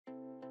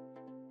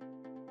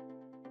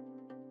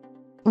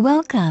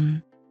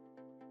Welcome!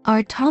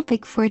 Our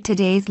topic for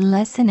today's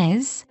lesson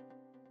is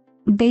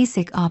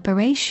Basic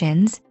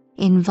Operations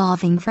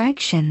Involving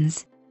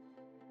Fractions.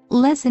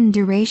 Lesson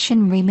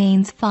duration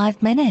remains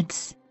 5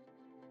 minutes.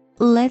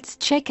 Let's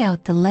check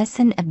out the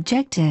lesson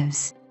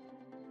objectives.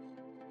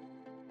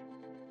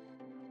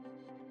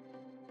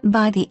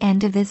 By the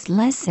end of this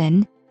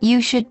lesson, you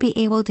should be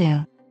able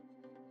to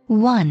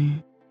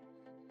 1.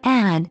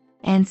 Add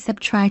and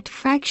subtract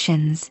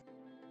fractions.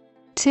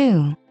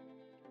 2.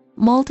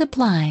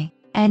 Multiply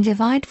and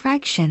divide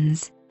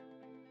fractions.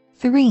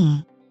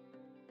 3.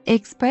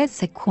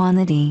 Express a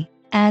quantity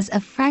as a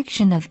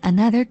fraction of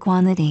another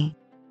quantity.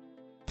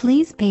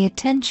 Please pay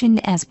attention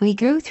as we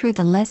go through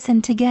the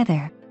lesson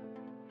together.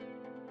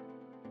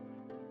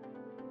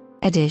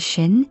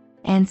 Addition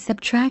and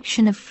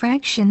subtraction of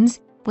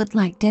fractions with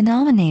like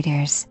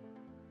denominators.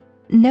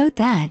 Note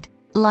that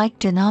like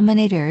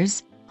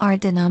denominators are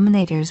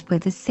denominators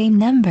with the same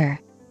number.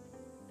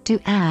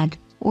 To add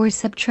or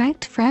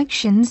subtract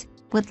fractions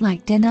with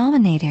like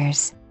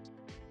denominators,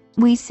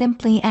 we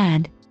simply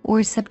add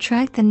or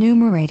subtract the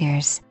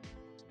numerators.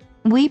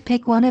 We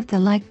pick one of the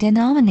like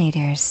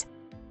denominators.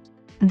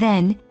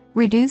 Then,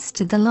 reduce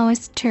to the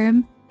lowest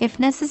term if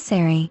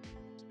necessary.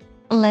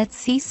 Let's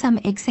see some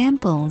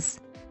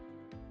examples.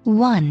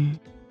 1.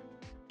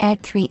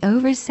 Add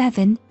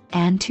 3/7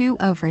 and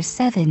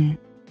 2/7.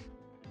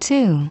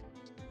 2.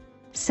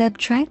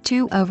 Subtract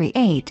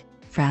 2/8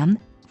 from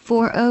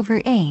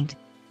 4/8.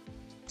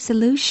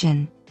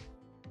 Solution.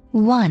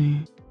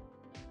 1.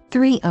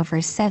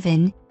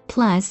 3/7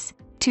 plus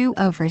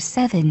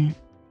 2/7.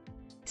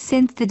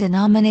 Since the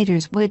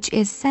denominators, which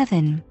is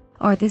 7,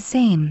 are the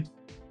same,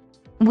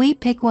 we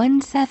pick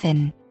one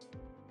 7.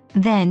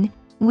 Then,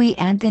 we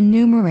add the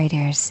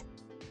numerators,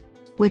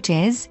 which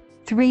is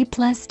 3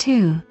 plus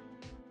 2.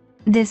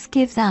 This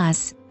gives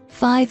us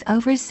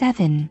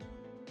 5/7.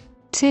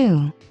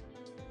 2.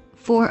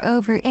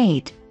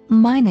 4/8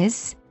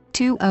 minus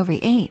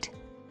 2/8.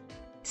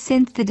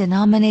 Since the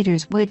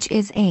denominators, which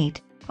is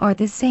 8, are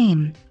the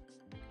same,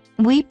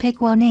 we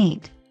pick one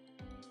 8.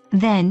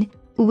 Then,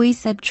 we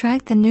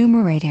subtract the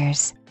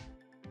numerators,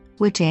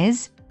 which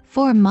is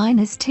 4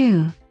 minus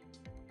 2.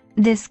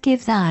 This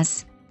gives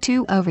us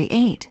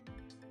 2/8.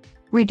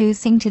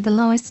 Reducing to the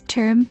lowest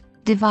term,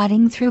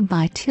 dividing through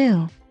by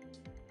 2,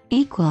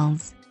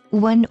 equals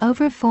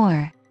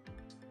 1/4.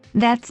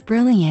 That's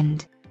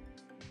brilliant.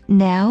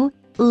 Now,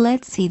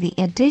 let's see the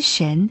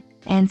addition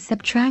and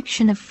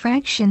subtraction of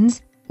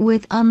fractions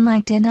with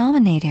unlike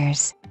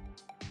denominators.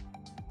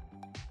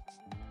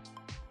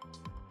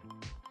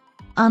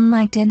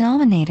 Unlike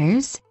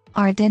denominators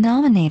are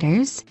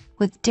denominators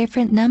with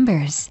different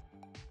numbers.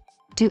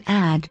 To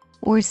add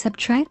or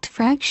subtract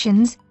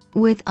fractions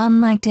with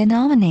unlike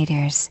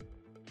denominators,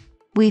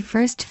 we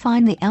first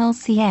find the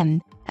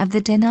LCM of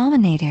the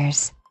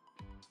denominators.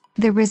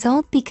 The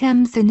result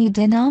becomes the new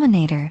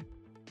denominator.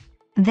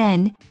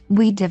 Then,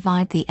 we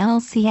divide the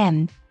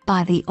LCM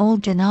by the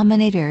old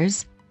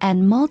denominators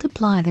and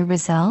multiply the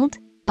result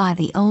by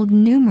the old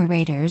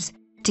numerators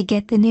to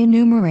get the new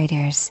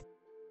numerators.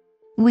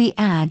 We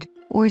add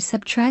or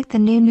subtract the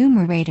new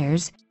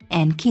numerators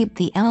and keep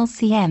the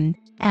LCM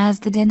as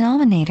the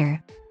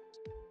denominator.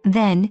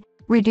 Then,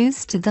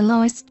 reduce to the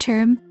lowest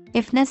term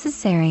if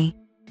necessary.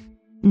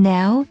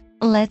 Now,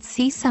 let's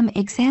see some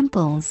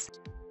examples.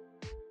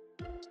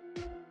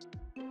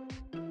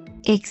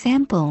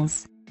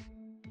 Examples.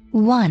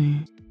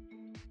 1.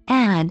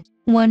 Add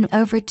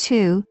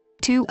 1/2,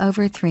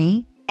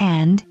 2/3,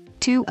 and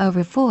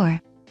 2/4.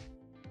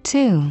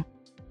 2.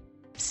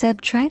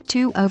 Subtract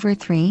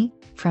 2/3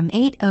 from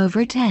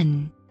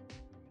 8/10.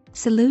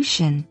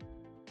 Solution.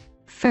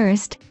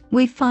 First,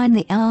 we find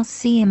the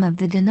LCM of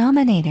the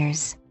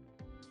denominators.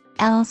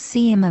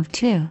 LCM of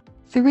 2,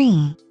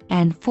 3,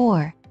 and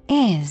 4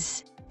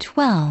 is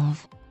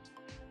 12,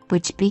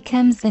 which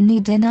becomes the new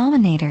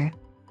denominator.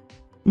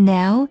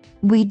 Now,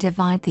 we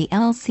divide the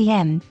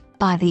LCM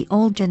by the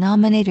old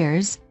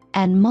denominators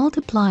and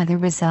multiply the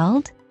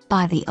result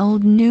by the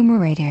old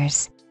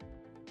numerators.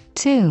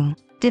 2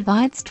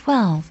 divides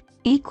 12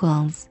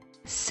 equals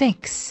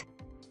 6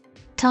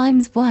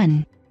 times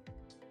 1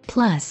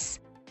 plus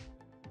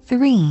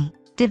 3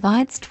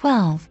 divides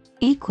 12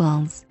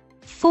 equals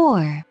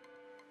 4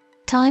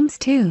 times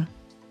 2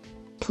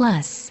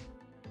 plus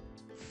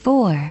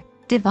 4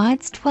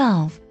 divides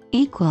 12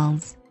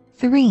 equals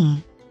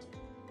 3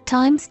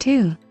 times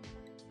 2.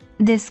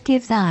 This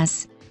gives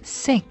us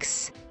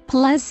 6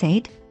 plus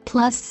 8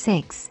 plus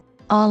 6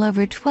 all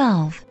over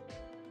 12,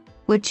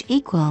 which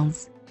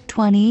equals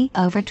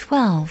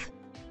 20/12.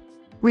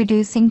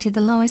 Reducing to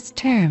the lowest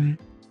term,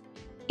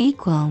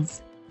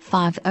 equals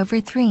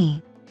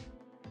 5/3.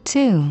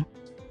 2.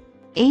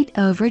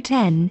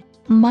 8/10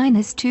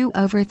 minus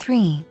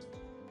 2/3.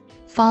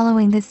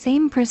 Following the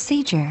same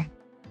procedure,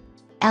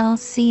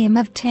 LCM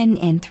of 10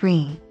 and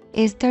 3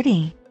 is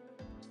 30.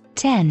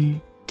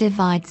 10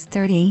 divides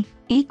 30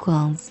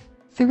 equals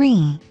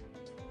 3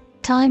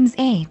 times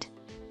 8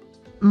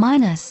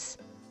 minus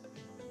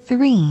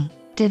 3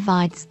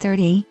 divides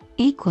 30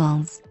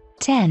 equals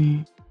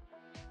 10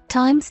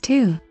 times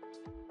 2.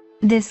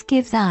 This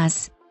gives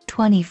us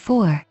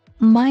 24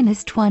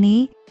 minus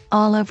 20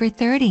 all over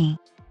 30,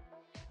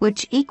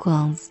 which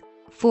equals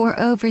 4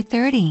 over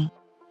 30.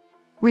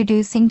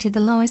 Reducing to the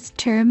lowest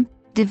term,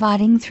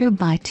 dividing through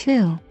by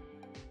 2,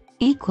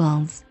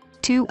 equals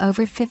 2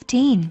 over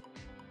 15.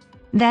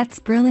 That's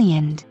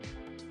brilliant.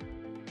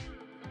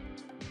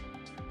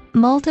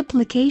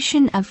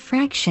 Multiplication of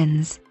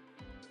fractions.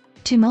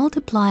 To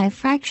multiply a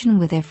fraction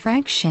with a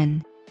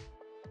fraction,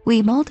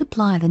 we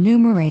multiply the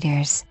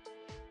numerators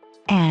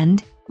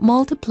and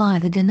multiply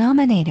the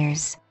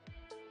denominators.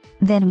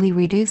 Then we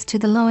reduce to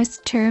the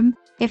lowest term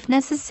if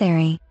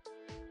necessary.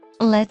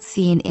 Let's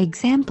see an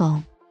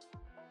example.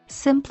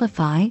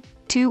 Simplify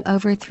 2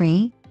 over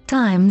 3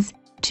 times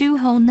 2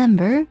 whole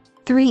number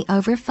 3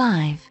 over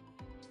 5.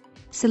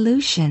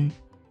 Solution: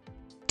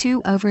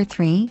 2 over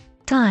 3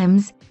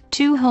 times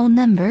 2 whole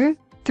number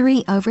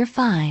 3 over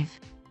 5.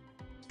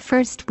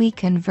 First we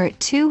convert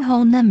 2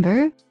 whole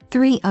number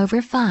 3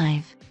 over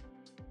 5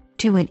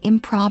 to an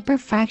improper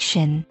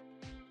fraction,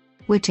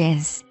 which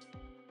is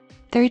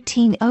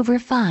 13 over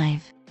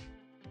 5.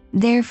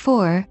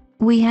 Therefore,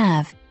 we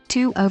have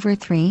 2 over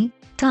 3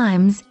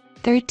 times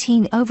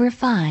 13 over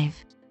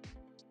 5.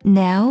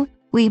 Now,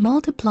 we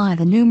multiply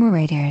the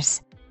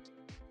numerators.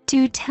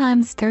 2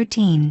 times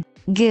 13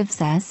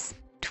 gives us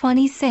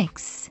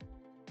 26.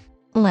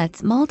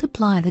 Let's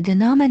multiply the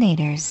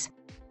denominators.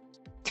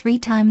 3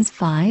 times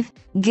 5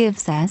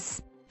 gives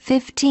us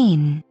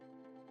 15.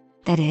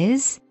 That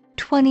is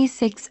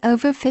 26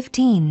 over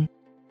 15.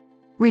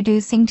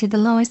 Reducing to the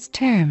lowest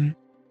term.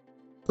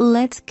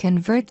 Let's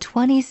convert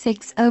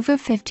 26 over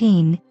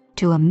 15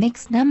 to a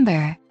mixed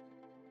number.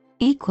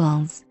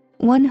 Equals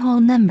 1 whole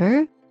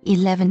number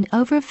 11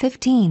 over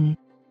 15.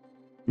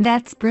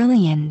 That's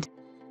brilliant.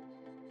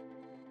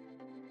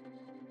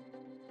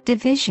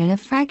 Division of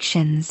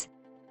fractions.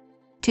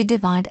 To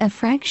divide a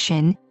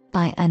fraction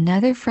by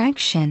another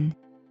fraction,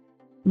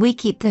 we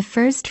keep the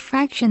first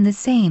fraction the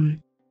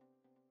same.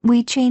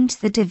 We change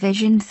the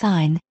division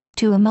sign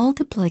to a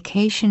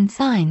multiplication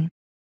sign.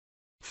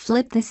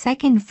 Flip the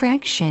second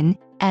fraction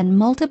and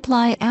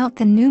multiply out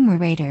the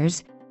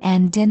numerators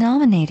and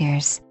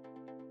denominators.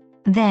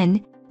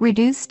 Then,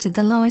 reduce to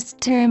the lowest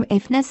term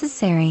if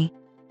necessary.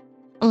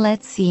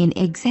 Let's see an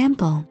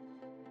example.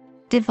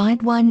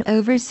 Divide 1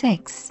 over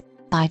 6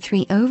 by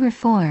 3 over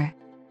 4.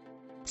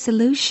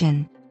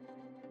 Solution: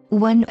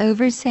 1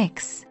 over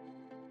 6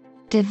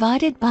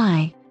 divided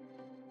by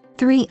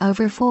 3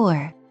 over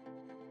 4.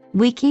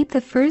 We keep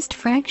the first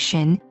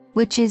fraction,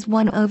 which is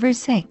 1 over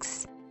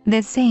 6,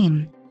 the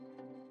same.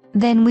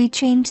 Then we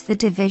change the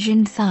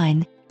division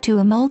sign to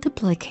a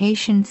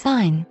multiplication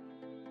sign.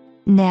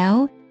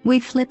 Now, we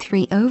flip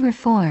 3 over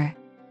 4.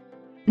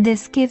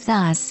 This gives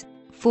us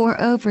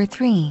 4 over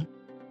 3.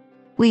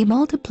 We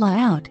multiply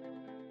out.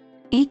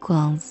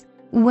 Equals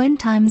 1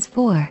 times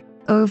 4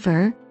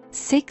 over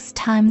 6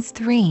 times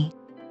 3.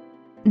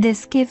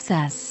 This gives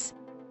us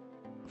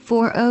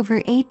 4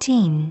 over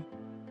 18.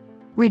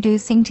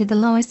 Reducing to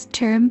the lowest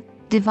term,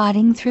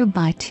 dividing through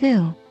by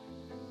 2.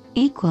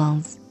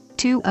 Equals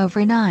 2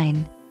 over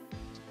 9.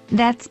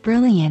 That's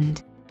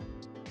brilliant.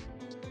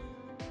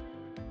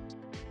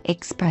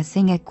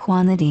 Expressing a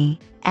quantity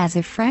as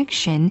a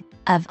fraction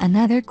of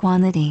another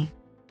quantity,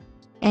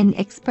 and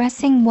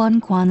expressing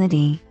one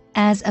quantity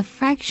as a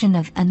fraction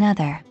of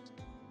another.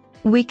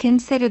 We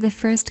consider the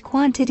first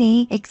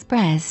quantity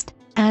expressed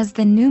as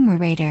the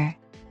numerator.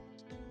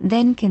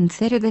 Then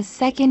consider the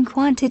second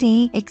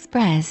quantity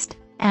expressed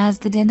as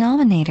the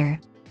denominator.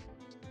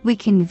 We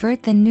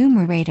convert the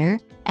numerator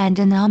and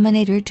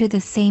denominator to the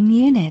same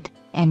unit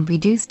and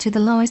reduce to the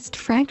lowest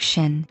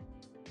fraction.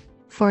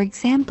 For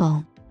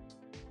example,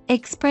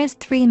 express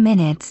 3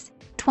 minutes,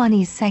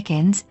 20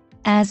 seconds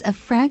as a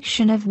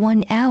fraction of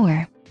 1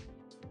 hour.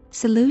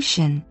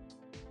 Solution: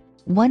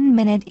 1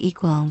 minute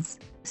equals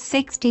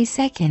 60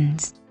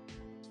 seconds.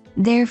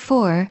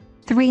 Therefore,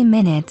 3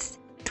 minutes,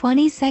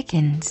 20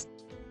 seconds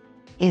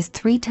is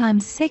 3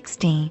 times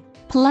 60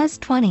 plus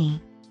 20.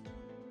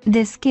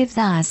 This gives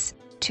us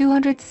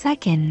 200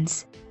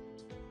 seconds.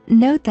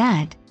 Note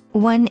that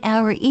 1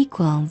 hour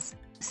equals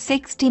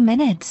 60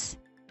 minutes,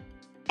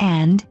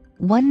 and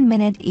 1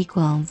 minute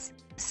equals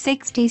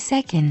 60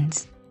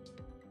 seconds.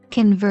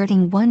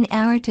 Converting 1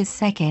 hour to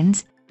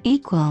seconds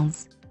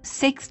equals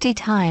 60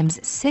 times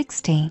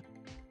 60.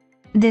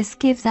 This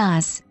gives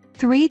us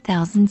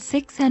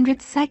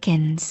 3,600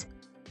 seconds.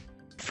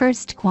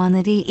 First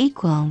quantity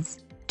equals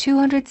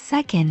 200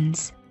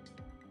 seconds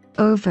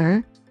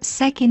over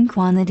second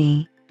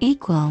quantity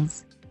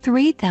equals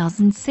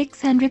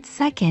 3,600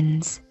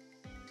 seconds.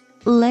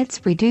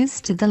 Let's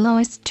reduce to the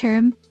lowest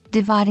term,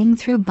 dividing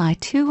through by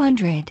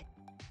 200.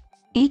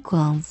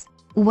 Equals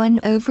 1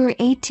 over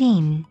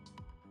 18.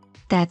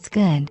 That's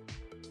good.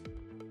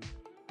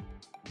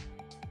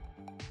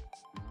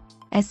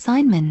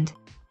 Assignment.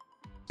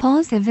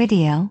 Pause the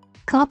video,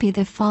 copy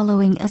the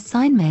following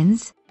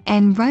assignments,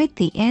 and write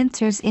the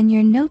answers in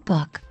your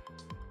notebook.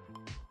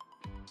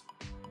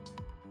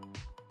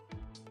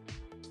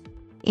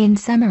 In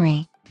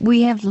summary,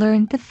 We have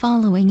learned the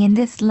following in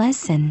this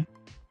lesson.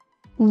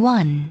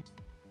 1.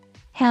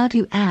 How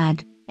to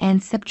add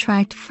and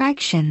subtract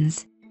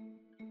fractions.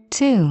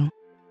 2.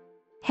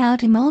 How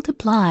to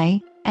multiply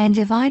and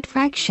divide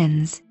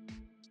fractions.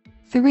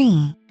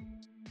 3.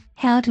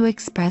 How to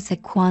express a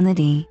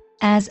quantity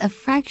as a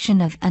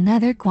fraction of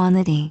another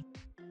quantity.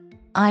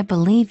 I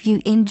believe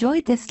you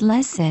enjoyed this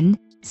lesson.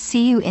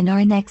 See you in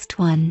our next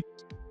one.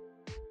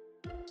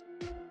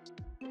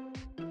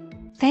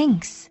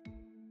 Thanks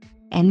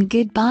and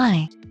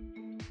goodbye.